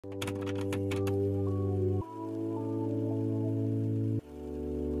Welcome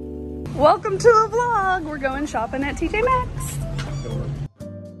to a vlog. We're going shopping at TJ Maxx.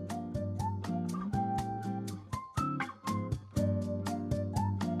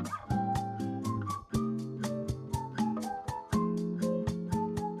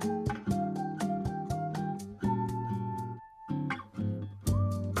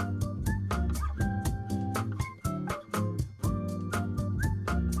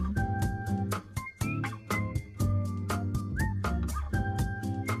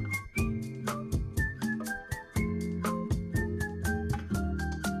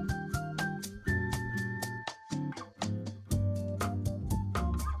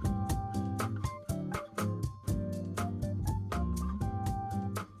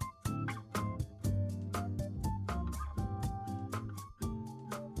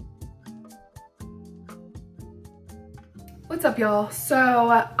 What's up, y'all?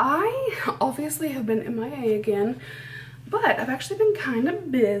 So I obviously have been MIA again, but I've actually been kind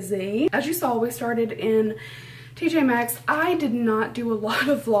of busy. As you saw, we started in TJ Maxx. I did not do a lot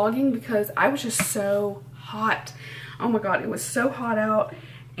of vlogging because I was just so hot. Oh my god, it was so hot out,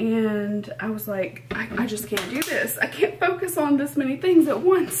 and I was like, I just can't do this. I can't focus on this many things at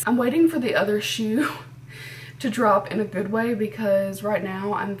once. I'm waiting for the other shoe to drop in a good way because right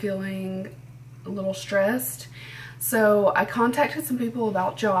now I'm feeling a little stressed. So I contacted some people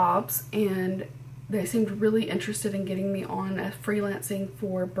about jobs, and they seemed really interested in getting me on as freelancing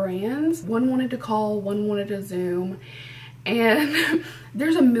for brands. One wanted to call, one wanted to Zoom, and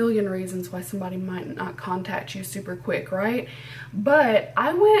there's a million reasons why somebody might not contact you super quick, right? But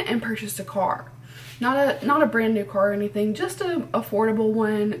I went and purchased a car. Not a brand new car or anything, just an affordable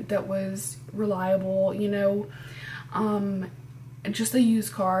one that was reliable, you know. Just a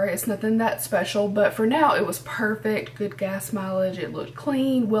used car. It's nothing that special, but for now it was perfect. Good gas mileage, it looked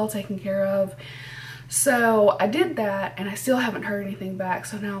clean, well taken care of. So I did that, and I still haven't heard anything back.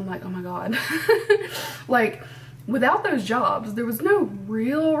 So now I'm like, oh my god. Like, without those jobs there was no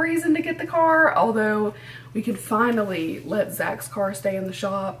real reason to get the car, although we could finally let Zach's car stay in the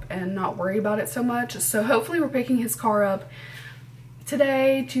shop and not worry about it so much. So hopefully we're picking his car up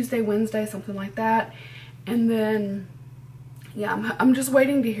today, Tuesday, Wednesday, something like that. And then yeah, I'm just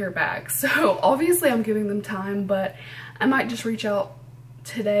waiting to hear back. So obviously I'm giving them time, but I might just reach out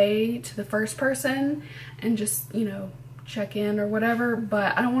today to the first person and just, you know, check in or whatever.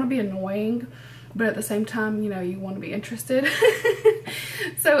 But I don't want to be annoying, but at the same time, you know, you want to be interested.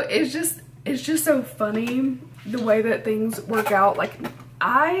 So it's just so funny the way that things work out. Like,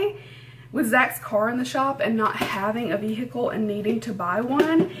 with Zach's car in the shop and not having a vehicle and needing to buy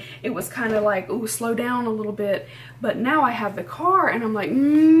one, it was kind of like, ooh, slow down a little bit. But now I have the car, and I'm like,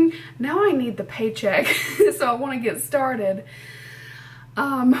 now I need the paycheck. So I want to get started.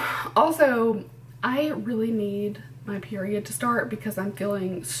 Also, I really need my period to start because I'm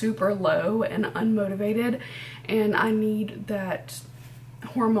feeling super low and unmotivated, and I need that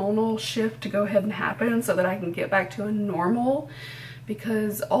hormonal shift to go ahead and happen so that I can get back to a normal.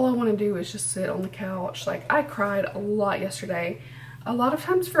 Because all I want to do is just sit on the couch. Like, I cried a lot yesterday, a lot of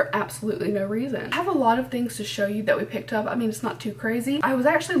times for absolutely no reason. I have a lot of things to show you that we picked up. I mean, it's not too crazy. I was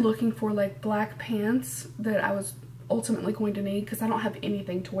actually looking for like black pants that I was ultimately going to need because I don't have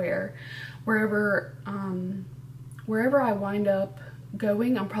anything to wear. Wherever I wind up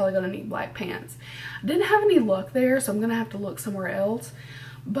going, I'm probably gonna need black pants. I didn't have any luck there, so I'm gonna have to look somewhere else.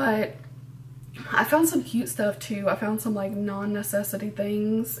 But I found some cute stuff too. I found some like non-necessity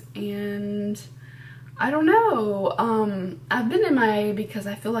things, and I don't know. I've been MIA because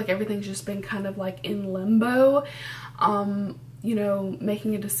I feel like everything's just been kind of like in limbo. You know,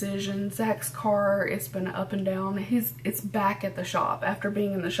 making a decision. Zach's car, it's been up and down. It's back at the shop after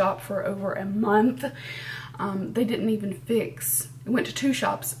being in the shop for over a month. They didn't even fix. We went to 2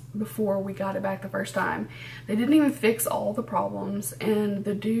 shops before we got it back the first time. They didn't even fix all the problems, and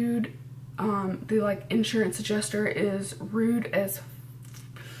the dude, the like insurance adjuster, is rude as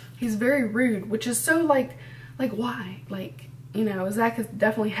he's very rude, which is so like why? Like, you know, Zach has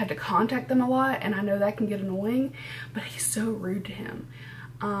definitely had to contact them a lot, and I know that can get annoying, but he's so rude to him.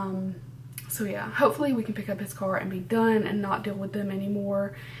 So yeah, hopefully we can pick up his car and be done and not deal with them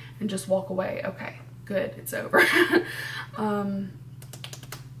anymore and just walk away. Okay, good, it's over.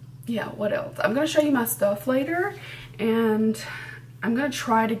 Yeah, what else? I'm gonna show you my stuff later, and I'm gonna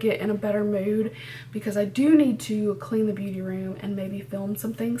try to get in a better mood because I do need to clean the beauty room and maybe film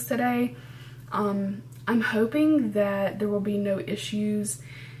some things today. I'm hoping that there will be no issues.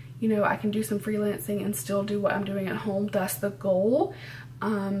 You know, I can do some freelancing and still do what I'm doing at home. That's the goal.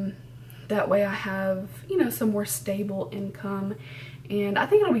 That way I have, you know, some more stable income, and I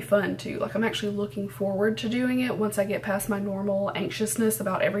think it'll be fun too. Like, I'm actually looking forward to doing it once I get past my normal anxiousness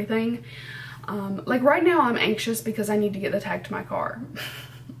about everything. Like right now I'm anxious because I need to get the tag to my car.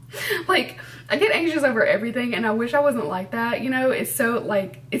 Like, I get anxious over everything, and I wish I wasn't like that, you know. It's so,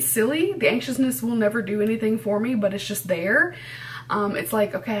 like, it's silly. The anxiousness will never do anything for me, but it's just there. It's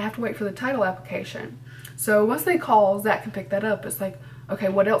like, okay, I have to wait for the title application. So once they call, Zach can pick that up. It's like, okay,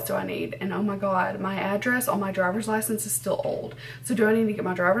 what else do I need? And oh my God, my address on my driver's license is still old. So do I need to get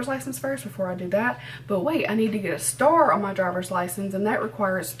my driver's license first before I do that? But wait, I need to get a star on my driver's license, and that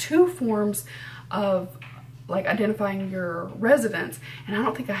requires 2 forms of, like, identifying your residence, and I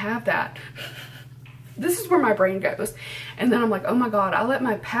don't think I have that. This is where my brain goes. And then I'm like, oh my God, I let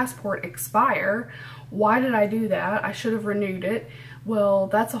my passport expire. Why did I do that? I should have renewed it. Well,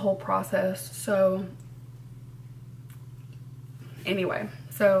 that's a whole process. So anyway,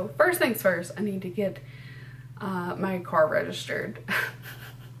 so first things first, I need to get my car registered.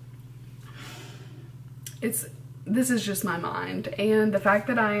 This is just my mind, and the fact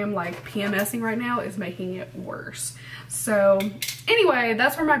that I am like PMSing right now is making it worse. So anyway,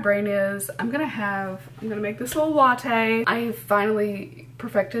 that's where my brain is. I'm gonna make this little latte. I finally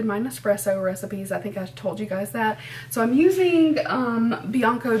perfected my Nespresso recipes. I think I told you guys that. So I'm using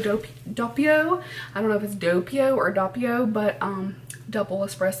Bianco Doppio. I don't know if it's Doppio or Doppio, but double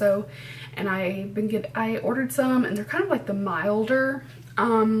espresso. And I ordered some, and they're kind of like the milder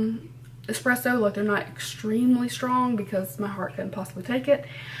espresso. Like, they're not extremely strong because my heart couldn't possibly take it.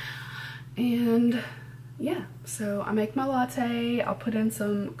 And yeah, so I make my latte. I'll put in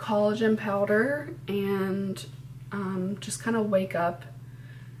some collagen powder and just kind of wake up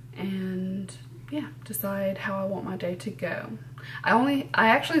and yeah, decide how I want my day to go. I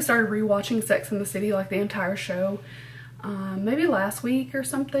actually started rewatching Sex and the City, like the entire show, maybe last week or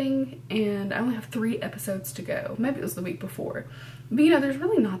something, and I only have 3 episodes to go. Maybe it was the week before. But you know, there's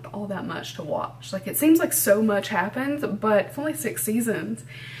really not all that much to watch. Like, it seems like so much happens, but it's only 6 seasons.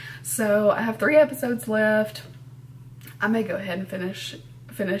 So I have 3 episodes left. I may go ahead and finish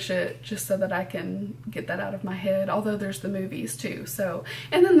it just so that I can get that out of my head. Although there's the movies too. So,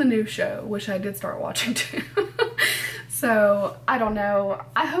 and then the new show, which I did start watching too. So I don't know.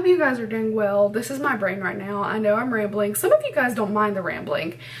 I hope you guys are doing well. This is my brain right now. I know I'm rambling. Some of you guys don't mind the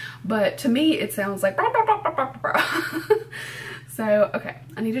rambling, but to me it sounds like So, okay,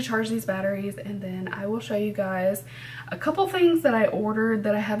 I need to charge these batteries, and then I will show you guys a couple things that I ordered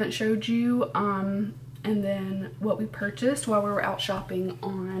that I haven't showed you, and then what we purchased while we were out shopping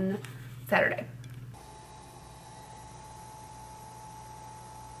on Saturday.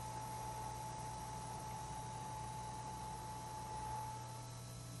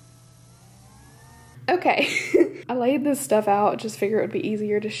 Okay, I laid this stuff out, just figure it would be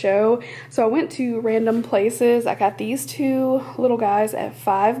easier to show. So I went to random places. I got these 2 little guys at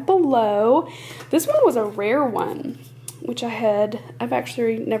Five Below. This one was a rare one, which I've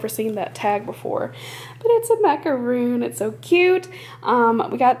actually never seen that tag before, but it's a macaroon. It's so cute.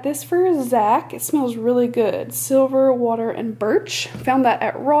 We got this for Zach. It smells really good. Silver, water, and birch. Found that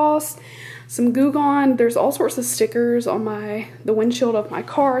at Ross. Some Goo Gone. There's all sorts of stickers on the windshield of my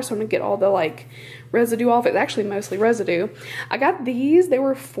car, so I'm gonna get all the like residue off. It's actually mostly residue. I got these. They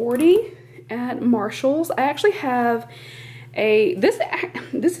were $40 at Marshall's. I actually have this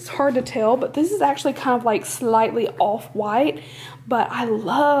is hard to tell, but this is actually kind of like slightly off-white, but I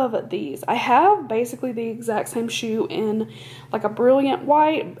love these. I have basically the exact same shoe in like a brilliant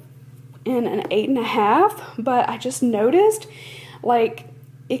white in an 8.5, but I just noticed like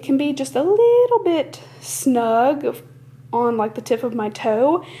it can be just a little bit snug on like the tip of my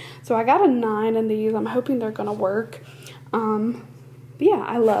toe. So I got a 9 in these. I'm hoping they're gonna work. Yeah,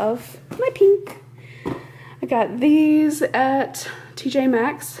 I love my pink. I got these at TJ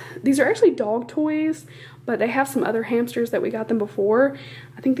Maxx. These are actually dog toys, but they have some other hamsters that we got them before.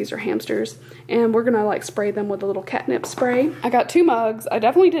 I think these are hamsters, and we're gonna like spray them with a little catnip spray. I got 2 mugs. I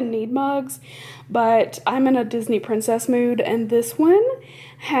definitely didn't need mugs, but I'm in a Disney princess mood, and this one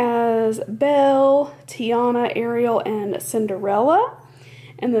has Belle, Tiana, Ariel, and Cinderella.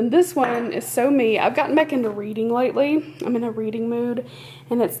 And then this one is so me. I've gotten back into reading lately. I'm in a reading mood,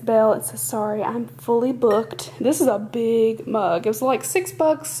 and it's Belle. It says, sorry, I'm fully booked. This is a big mug. It was like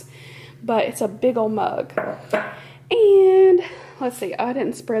 $6, but it's a big old mug. And let's see, I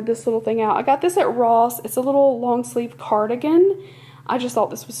didn't spread this little thing out. I got this at Ross. It's a little long sleeve cardigan. I just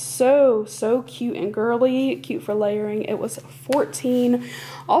thought this was so cute and girly, cute for layering. It was $14.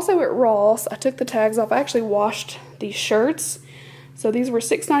 Also at Ross, I took the tags off. I actually washed these shirts. So these were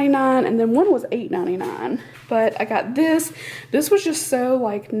 $6.99, and then one was $8.99. But I got this. This was just so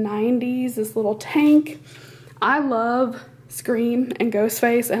like 90s, this little tank. I love Scream and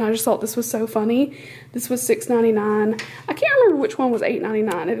Ghostface, and I just thought this was so funny. This was $6.99. I can't remember which one was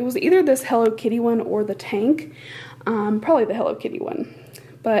 $8.99. It was either this Hello Kitty one or the tank. Probably the Hello Kitty one.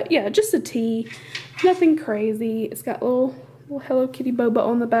 But yeah, just a tee. Nothing crazy. It's got little Hello Kitty boba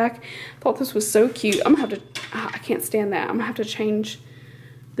on the back. Thought this was so cute. I'm gonna have to, I can't stand that. I'm gonna have to change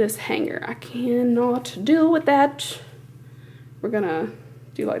this hanger. I cannot deal with that. We're gonna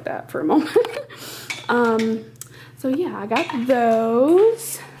do like that for a moment. So yeah, I got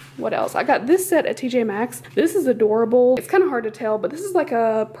those. What else? I got this set at TJ Maxx. This is adorable. It's kind of hard to tell, but this is like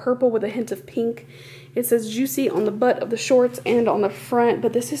a purple with a hint of pink. It says Juicy on the butt of the shorts and on the front,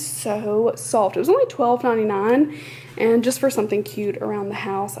 but this is so soft. It was only $12.99, and just for something cute around the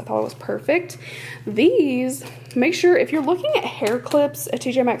house, I thought it was perfect. These, make sure if you're looking at hair clips at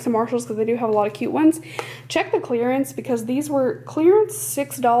TJ Maxx and Marshalls, because they do have a lot of cute ones, check the clearance, because these were clearance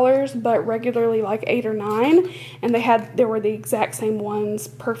 $6, but regularly like $8 or $9, and they were the exact same ones,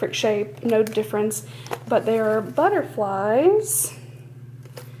 perfect shape, no difference, but they are butterflies.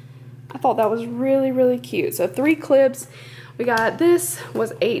 I thought that was really, really cute. So 3 clips. We got this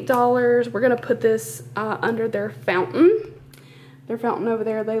was $8. We're gonna put this under their fountain. Their fountain over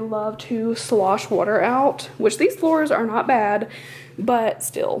there, they love to slosh water out, which these floors are not bad, but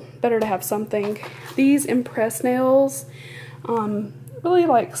still better to have something. These Impress nails, really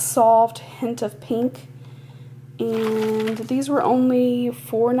like soft hint of pink, and these were only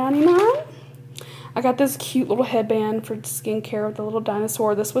 $4.99. I got this cute little headband for skincare with the little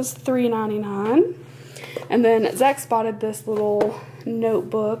dinosaur. This was $3.99. And then Zach spotted this little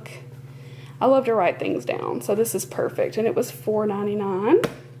notebook. I love to write things down, so this is perfect. And it was $4.99.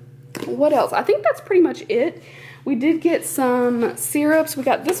 What else? I think that's pretty much it. We did get some syrups. We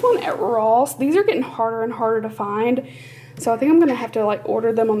got this one at Ross. These are getting harder and harder to find. So I think I'm going to have to like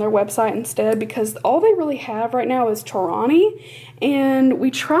order them on their website instead, because all they really have right now is Torani. And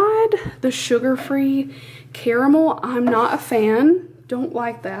we tried the sugar-free caramel. I'm not a fan. Don't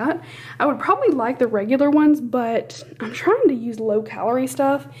like that. I would probably like the regular ones, but I'm trying to use low-calorie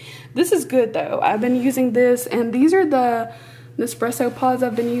stuff. This is good though. I've been using this, and these are the Nespresso pods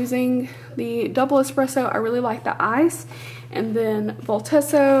I've been using. The double espresso, I really like the ice. And then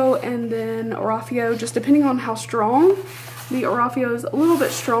Voltesso, and then Orafio, just depending on how strong. The Orafio is a little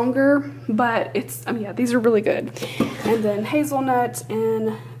bit stronger, but it's, I mean, yeah, these are really good. And then hazelnut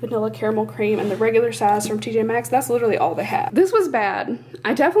and vanilla caramel cream, and the regular size from TJ Maxx. That's literally all they have. This was bad.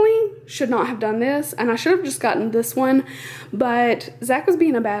 I definitely should not have done this, and I should have just gotten this one, but Zach was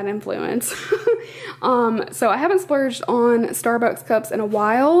being a bad influence. So I haven't splurged on Starbucks cups in a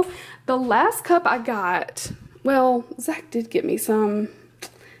while. The last cup I got, well, Zach did get me some.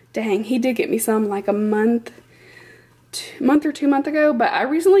 Dang, he did get me some like a month or 2 months ago, but I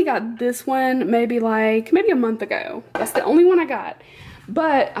recently got this one maybe a month ago. That's the only one I got.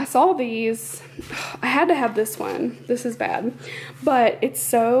 But I saw these. I had to have this one. This is bad, but it's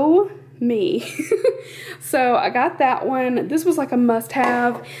so me. So I got that one. This was like a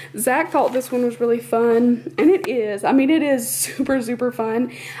must-have. Zach thought this one was really fun, and it is. I mean, it is super, super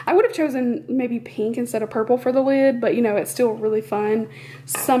fun. I would have chosen maybe pink instead of purple for the lid, but you know, it's still really fun,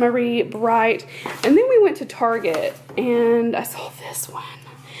 summery, bright. And then we went to Target, and I saw this one.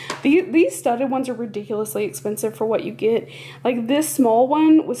 These studded ones are ridiculously expensive for what you get. Like this small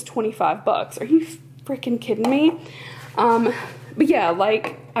one was 25 bucks. Are you freaking kidding me? But yeah,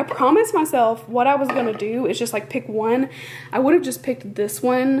 like I promised myself what I was gonna do is just like pick one. I would have just picked this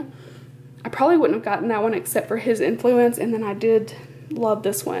one. I probably wouldn't have gotten that one except for his influence, and then I did love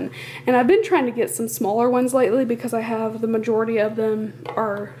this one. And I've been trying to get some smaller ones lately because I have the majority of them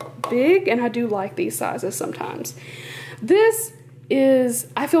are big, and I do like these sizes sometimes. This is,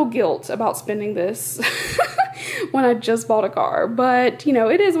 I feel guilt about spending this when I just bought a car, but you know,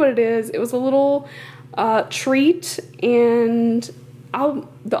 it is what it is. It was a little treat, and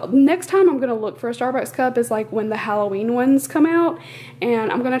the next time I'm gonna look for a Starbucks cup is like when the Halloween ones come out,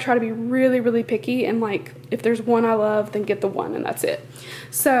 and I'm gonna try to be really, really picky, and like if there's one I love, then get the one, and that's it.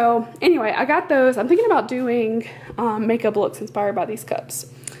 So anyway, I got those. I'm thinking about doing makeup looks inspired by these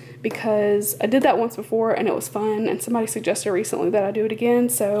cups, because I did that once before and it was fun, and somebody suggested recently that I do it again,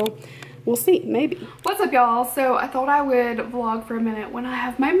 so we'll see, maybe. What's up, y'all? So I thought I would vlog for a minute when I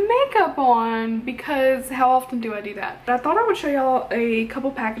have my makeup on, because how often do I do that? But I thought I would show y'all a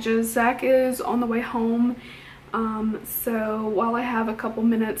couple packages. Zach is on the way home, so while I have a couple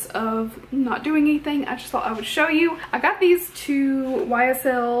minutes of not doing anything, I just thought I would show you. I got these two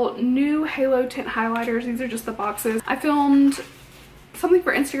YSL new Halo Tint highlighters. These are just the boxes. I filmed something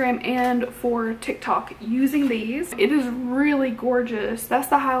for Instagram and for TikTok using these. It is really gorgeous. That's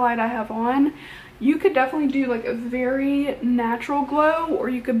the highlight I have on. You could definitely do like a very natural glow, or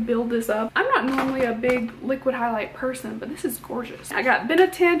you could build this up. I'm not normally a big liquid highlight person, but this is gorgeous. I got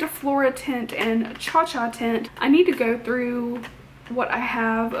Benna Tint, Flora Tint, and Cha Cha Tint. I need to go through what I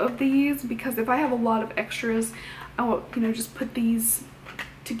have of these, because if I have a lot of extras, I will, you know, just put these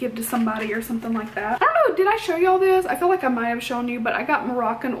to give to somebody or something like that. I don't know, did I show y'all this? I feel like I might have shown you, but I got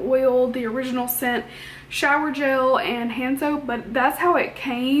Moroccan Oil, the original scent, shower gel, and hand soap, but that's how it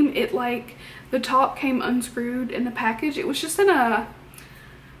came. It like, the top came unscrewed in the package. It was just in a,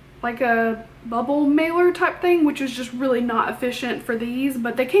 like a bubble mailer type thing, which was just really not efficient for these,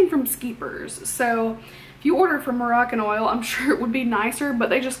 but they came from Skeepers. So if you order from Moroccan Oil, I'm sure it would be nicer, but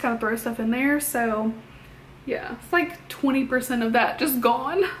they just kind of throw stuff in there. So yeah, it's like 20% of that just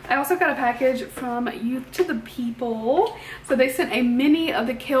gone. I also got a package from Youth to the People. So they sent a mini of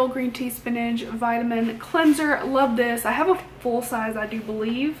the Kale Green Tea Spinach Vitamin Cleanser. Love this. I have a full size, I do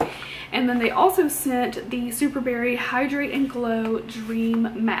believe. And then they also sent the Superberry Hydrate and Glow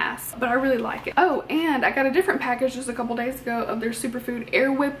Dream Mask, but I really like it. Oh, and I got a different package just a couple days ago of their Superfood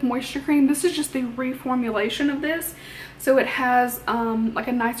Air Whip Moisture Cream. This is just the reformulation of this. So it has like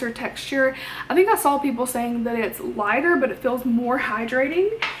a nicer texture. I think I saw people saying that it's lighter, but it feels more hydrating.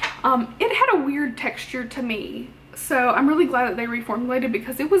 It had a weird texture to me. So I'm really glad that they reformulated,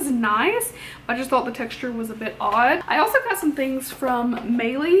 because it was nice. I just thought the texture was a bit odd. I also got some things from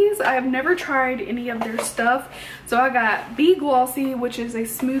Mayleys. I have never tried any of their stuff. So I got Be Glossy, which is a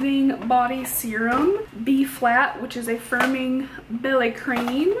smoothing body serum. Be Flat, which is a firming belly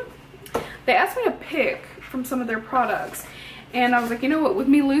cream. They asked me to pick from some of their products, and I was like, you know what, with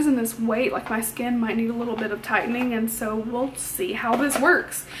me losing this weight, like my skin might need a little bit of tightening, and so we'll see how this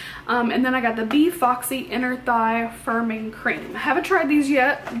works. And then I got the Be Foxy Inner Thigh Firming Cream. I haven't tried these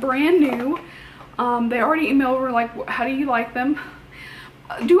yet, brand new. They already emailed, were like, how do you like them?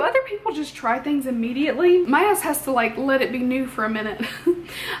 Do other people just try things immediately? My ass has to like let it be new for a minute.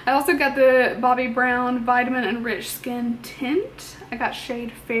 I also got the Bobbi Brown Vitamin Enriched Skin Tint. I got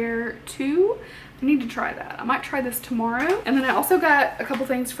shade Fair 2. I need to try that. I might try this tomorrow. And then I also got a couple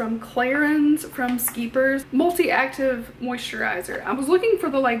things from Clarins from Skeepers. Multi-Active Moisturizer. I was looking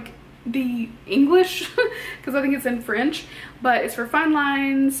for the English because I think it's in French, but it's for fine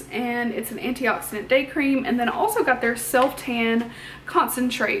lines, and it's an antioxidant day cream. And then I also got their self-tan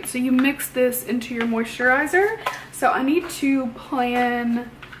concentrate. So you mix this into your moisturizer. So I need to plan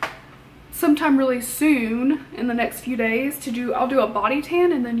sometime really soon in the next few days to do, I'll do a body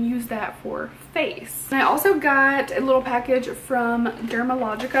tan and then use that for face. And I also got a little package from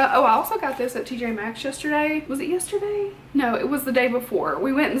Dermalogica. Oh, I also got this at TJ Maxx yesterday. Was it yesterday? No, it was the day before.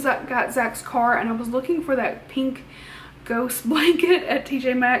 We went and got Zach's car, and I was looking for that pink ghost blanket at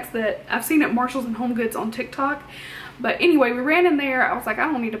TJ Maxx that I've seen at Marshalls and Home Goods on TikTok. But anyway, we ran in there. I was like,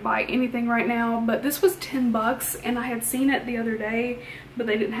 I don't need to buy anything right now, but this was 10 bucks, and I had seen it the other day, but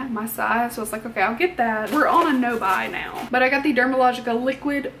they didn't have my size, so I was like, okay, I'll get that. We're on a no buy now. But I got the Dermalogica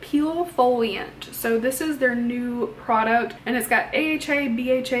Liquid Peel Foliant. So this is their new product, and it's got AHA,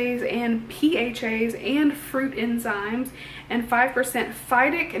 BHAs, and PHAs, and fruit enzymes, and 5%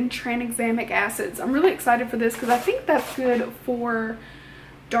 phytic and tranexamic acids. I'm really excited for this because I think that's good for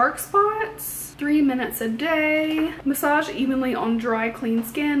dark spots. 3 minutes a day. Massage evenly on dry, clean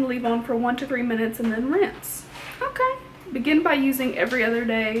skin. Leave on for 1 to 3 minutes and then rinse. Okay. Begin by using every other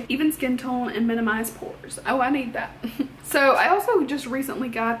day. Even skin tone and minimize pores. Oh, I need that. So I also just recently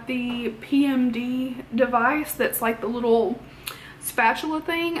got the PMD device that's like the little spatula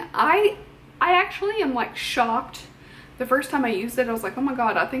thing. I actually am like shocked. The first time I used it, I was like, oh my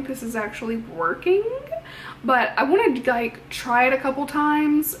god, I think this is actually working. But I wanted to like try it a couple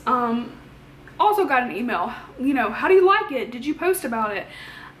times. Also got an email, you know, how do you like it? Did you post about it?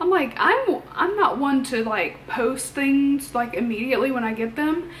 I'm like, I'm not one to like post things like immediately when I get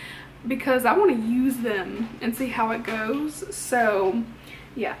them, because I want to use them and see how it goes. So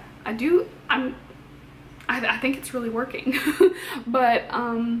yeah, I think it's really working. But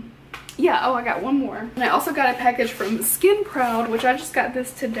yeah, oh, I got one more. And I also got a package from Skin Proud, which I just got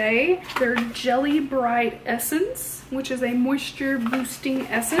this today. Their Jelly Bright Essence, which is a moisture boosting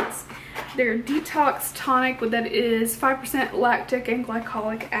essence. Their detox tonic that is 5% lactic and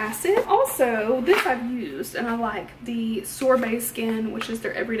glycolic acid. Also, this I've used and I like, the Sorbet Skin, which is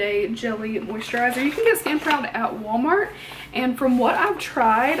their everyday jelly moisturizer. You can get Skin Proud at Walmart, and from what I've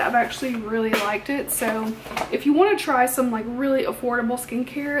tried, I've actually really liked it. So if you want to try some like really affordable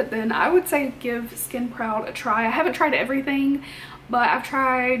skincare, then I would say give Skin Proud a try. I haven't tried everything, but I've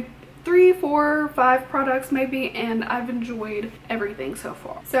tried 3, 4, 5 products maybe, and I've enjoyed everything so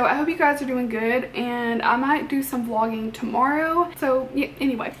far. So I hope you guys are doing good, and I might do some vlogging tomorrow. So yeah,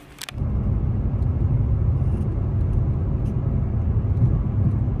 anyway.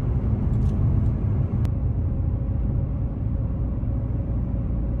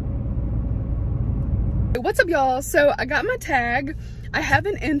 what's up y'all? So I got my tag. I have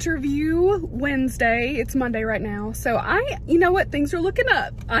an interview Wednesday. It's Monday right now. So you know what? Things are looking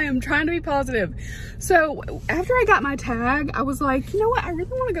up. I am trying to be positive. So after I got my tag, I was like, you know what? I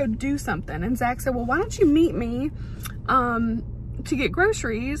really want to go do something. And Zach said, well, why don't you meet me to get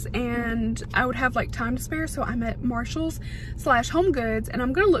groceries? And I would have like time to spare. So I'm at Marshall's / Home Goods, and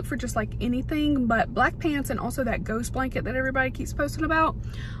I'm going to look for just like anything but black pants and also that ghost blanket that everybody keeps posting about.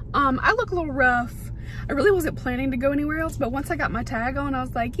 I look a little rough. I really wasn't planning to go anywhere else, but once I got my tag on, I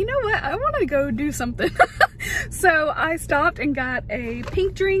was like, you know what? I want to go do something. So I stopped and got a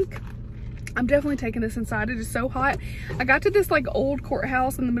pink drink. I'm definitely taking this inside. It is so hot. I got to this like old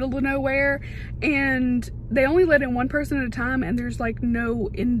courthouse in the middle of nowhere, and they only let in one person at a time, and there's like no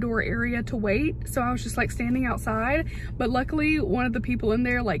indoor area to wait. So I was just like standing outside, but luckily one of the people in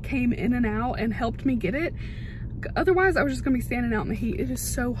there like came in and out and helped me get it. Otherwise I was just gonna be standing out in the heat. It is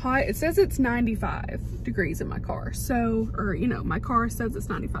so hot. It says it's 95 degrees in my car. So, or you know, my car says it's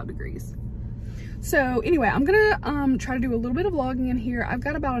 95 degrees. So anyway, I'm gonna try to do a little bit of vlogging in here. I've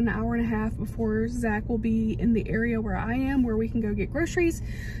got about an hour and a half before Zach will be in the area where I am, where we can go get groceries.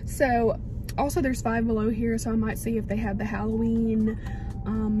 So also there's Five Below here, so I might see if they have the Halloween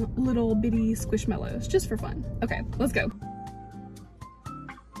little bitty squishmallows just for fun. Okay, let's go.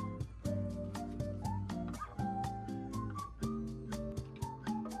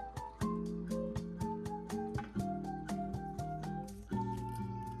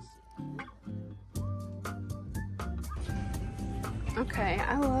 Okay,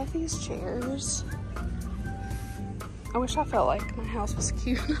 I love these chairs. I wish I felt like my house was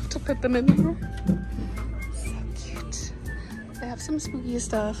cute enough to put them in there. So cute. They have some spooky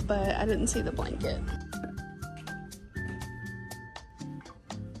stuff, but I didn't see the blanket.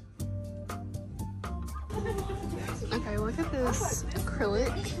 Okay, look at this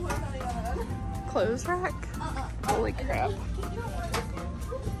acrylic clothes rack. Holy crap.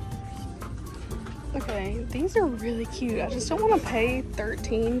 Okay, these are really cute. I just don't want to pay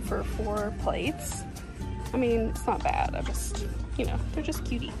 $13 for 4 plates. I mean, it's not bad. I just, you know, they're just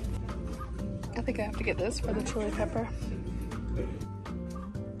cutie. I think I have to get this for the chili pepper.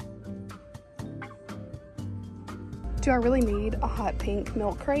 Do I really need a hot pink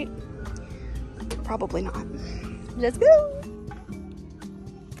milk crate? Probably not. Let's go!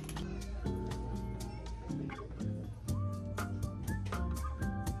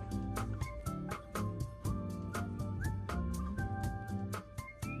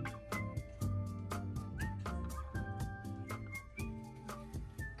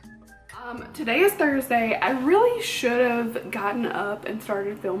 Today is Thursday. I really should have gotten up and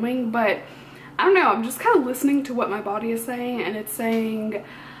started filming, but I don't know, I'm just kind of listening to what my body is saying, and it's saying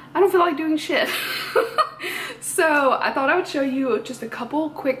I don't feel like doing shit. So I thought I would show you just a couple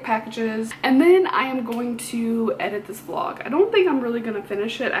quick packages, and then I am going to edit this vlog. I don't think I'm really going to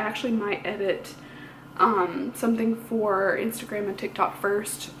finish it. I actually might edit something for Instagram and TikTok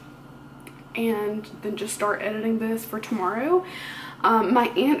first, and then just start editing this for tomorrow. My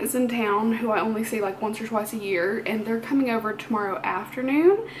aunt is in town, who I only see like once or twice a year, and they're coming over tomorrow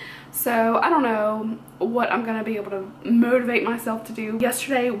afternoon. So I don't know what I'm gonna be able to motivate myself to do.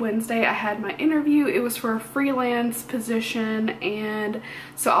 Yesterday, Wednesday, I had my interview. It was for a freelance position, and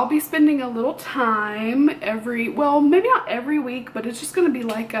so I'll be spending a little time well, maybe not every week, but it's just gonna be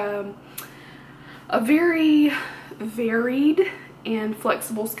like a very varied and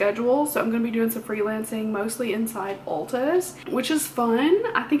flexible schedule. So I'm going to be doing some freelancing, mostly inside Ulta's, which is fun.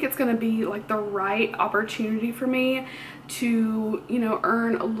 I think it's going to be like the right opportunity for me to, you know,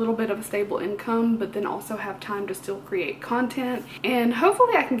 earn a little bit of a stable income, but then also have time to still create content. And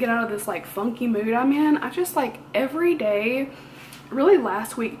hopefully I can get out of this like funky mood I'm in. I just like every day, really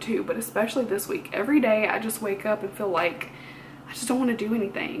last week too, but especially this week, every day I just wake up and feel like I just don't want to do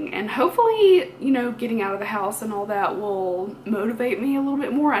anything. And hopefully, you know, getting out of the house and all that will motivate me a little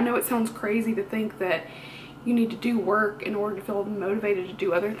bit more. I know it sounds crazy to think that you need to do work in order to feel motivated to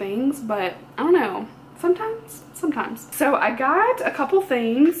do other things, but I don't know. Sometimes. So I got a couple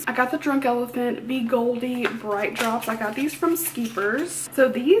things. I got the Drunk Elephant Be Goldie Bright Drops. I got these from Skeepers. So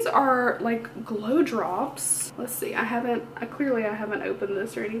these are like glow drops. Let's see, clearly I haven't opened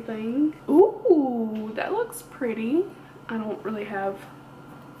this or anything. Ooh, that looks pretty. I don't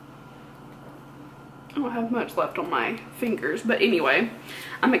have much left on my fingers, but anyway,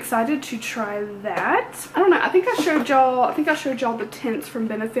 I'm excited to try that. I don't know, I think I showed y'all the tints from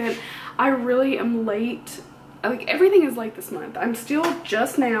Benefit. I really am late like everything is late this month. I'm still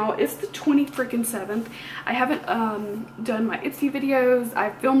just now, it's the 27th. I haven't done my Etsy videos. I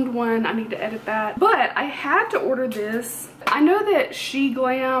filmed one, I need to edit that. But I had to order this. I know that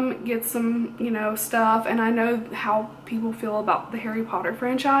SheGlam gets some, you know, stuff, and I know how people feel about the Harry Potter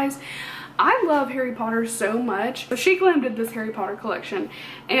franchise. I love Harry Potter so much. So SheGlam did this Harry Potter collection,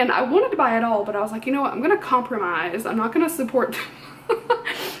 and I wanted to buy it all, but I was like, you know what, I'm gonna compromise. I'm not gonna support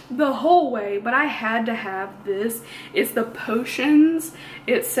the whole way, but I had to have this. It's the Potions.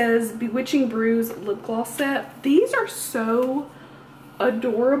 It says Bewitching Brews lip gloss set. These are so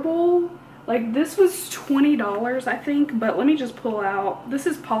adorable. Like, this was $20, I think, but let me just pull out. This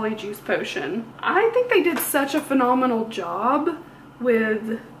is Polyjuice Potion. I think they did such a phenomenal job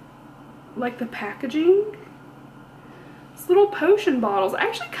with, like, the packaging. These little potion bottles. I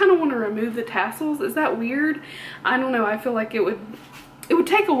actually kind of want to remove the tassels. Is that weird? I don't know. I feel like it would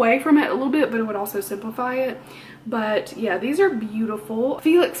take away from it a little bit, but it would also simplify it. But yeah, these are beautiful.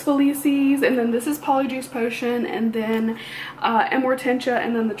 Felix Felicis, and then this is Polyjuice Potion, and then Amortentia,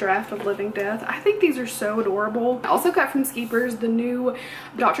 and then the Draft of Living Death. I think these are so adorable. I also got from Skeepers the new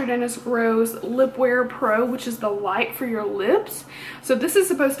Dr. Dennis Gross Lip Wear Pro, which is the light for your lips. So this is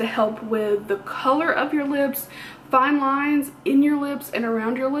supposed to help with the color of your lips, fine lines in your lips and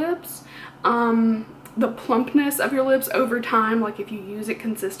around your lips, the plumpness of your lips over time, like if you use it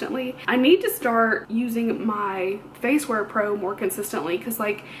consistently. I need to start using my Face Wear Pro more consistently, because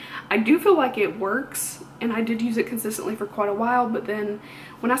like I do feel like it works, and I did use it consistently for quite a while, but then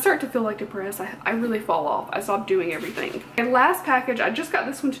when I start to feel like depressed, I really fall off. I stop doing everything. And last package, I just got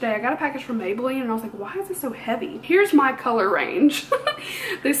this one today. I got a package from Maybelline, and I was like, why is it so heavy? Here's my color range.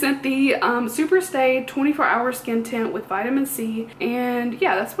 They sent the Super Stay 24-hour skin tint with vitamin C, and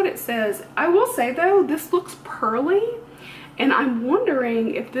yeah, that's what it says. I will say though, this looks pearly, and I'm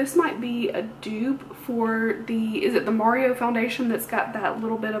wondering if this might be a dupe for the, is it the Mario foundation that's got that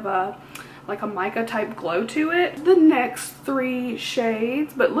little bit of a, like a mica type glow to it. The next 3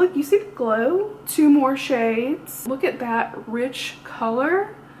 shades, but look, you see the glow? 2 more shades. Look at that rich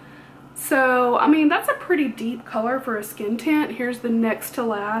color. So, I mean, that's a pretty deep color for a skin tint. Here's the next to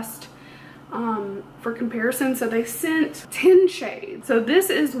last for comparison. So they sent 10 shades. So this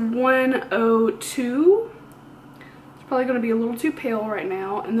is 102. It's probably gonna be a little too pale right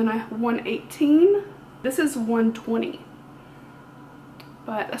now. And then I have 118. This is 120.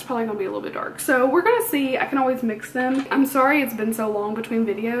 But that's probably gonna be a little bit dark. So we're gonna see. I can always mix them. I'm sorry it's been so long between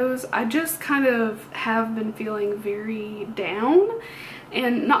videos. I just kind of have been feeling very down,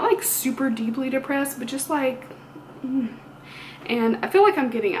 and not like super deeply depressed, but just like, and I feel like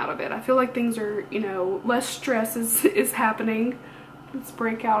I'm getting out of it. I feel like things are, you know, less stress is happening. This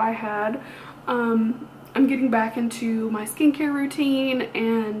breakout I had. I'm getting back into my skincare routine,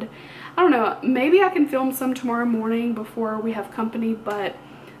 and I don't know, maybe I can film some tomorrow morning before we have company, but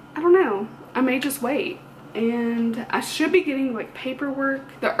I don't know. I may just wait. And I should be getting like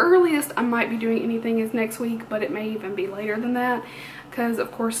paperwork. The earliest I might be doing anything is next week, but it may even be later than that, because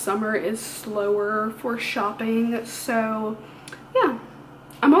of course summer is slower for shopping. So yeah.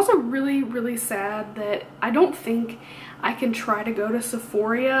 I'm also really, really sad that I don't think I can try to go to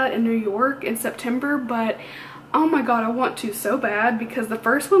Sephora in New York in September, but oh my god, I want to so bad, because the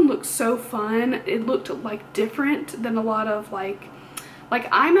first one looked so fun. It looked like different than a lot of like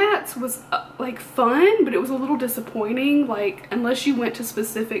IMATS was like fun, but it was a little disappointing, like unless you went to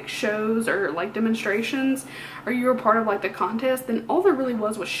specific shows or like demonstrations, or you were part of like the contest, then all there really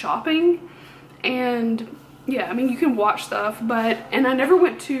was shopping. And yeah, I mean, you can watch stuff, but, and I never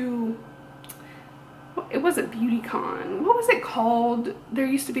went to, it wasn't BeautyCon. What was it called? There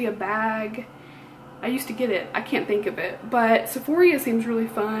used to be a bag. I used to get it. I can't think of it. But Sephora seems really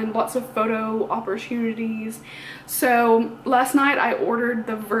fun. Lots of photo opportunities. So last night I ordered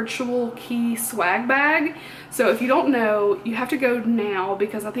the Virtual Key swag bag. So if you don't know, you have to go now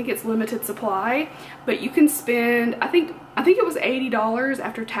because I think it's limited supply. But you can spend, I think it was $80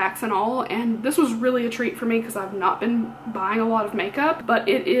 after tax and all. And this was really a treat for me because I've not been buying a lot of makeup. But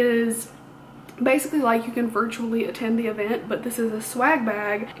it is basically like you can virtually attend the event, but this is a swag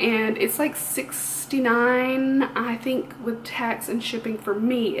bag, and it's like $69, I think, with tax and shipping. For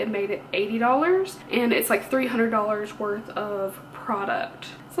me, it made it $80, and it's like $300 worth of product.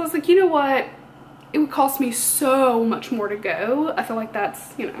 So I was like, you know what, it would cost me so much more to go. I feel like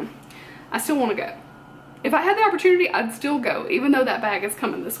that's, you know, I still want to go. If I had the opportunity, I'd still go, even though that bag is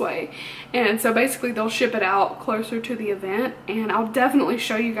coming this way. And so basically they'll ship it out closer to the event, and I'll definitely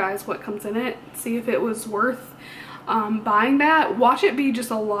show you guys what comes in it, see if it was worth buying that. Watch it be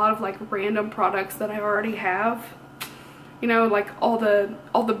just a lot of like random products that I already have. you know, like all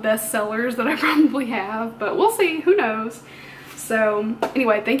the best sellers that I probably have, but we'll see, who knows. So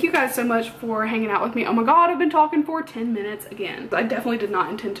anyway, thank you guys so much for hanging out with me. Oh my god, I've been talking for 10 minutes again. I definitely did not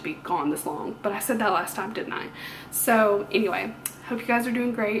intend to be gone this long, but I said that last time, didn't I? So anyway, hope you guys are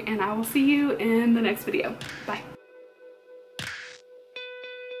doing great, and I will see you in the next video. Bye.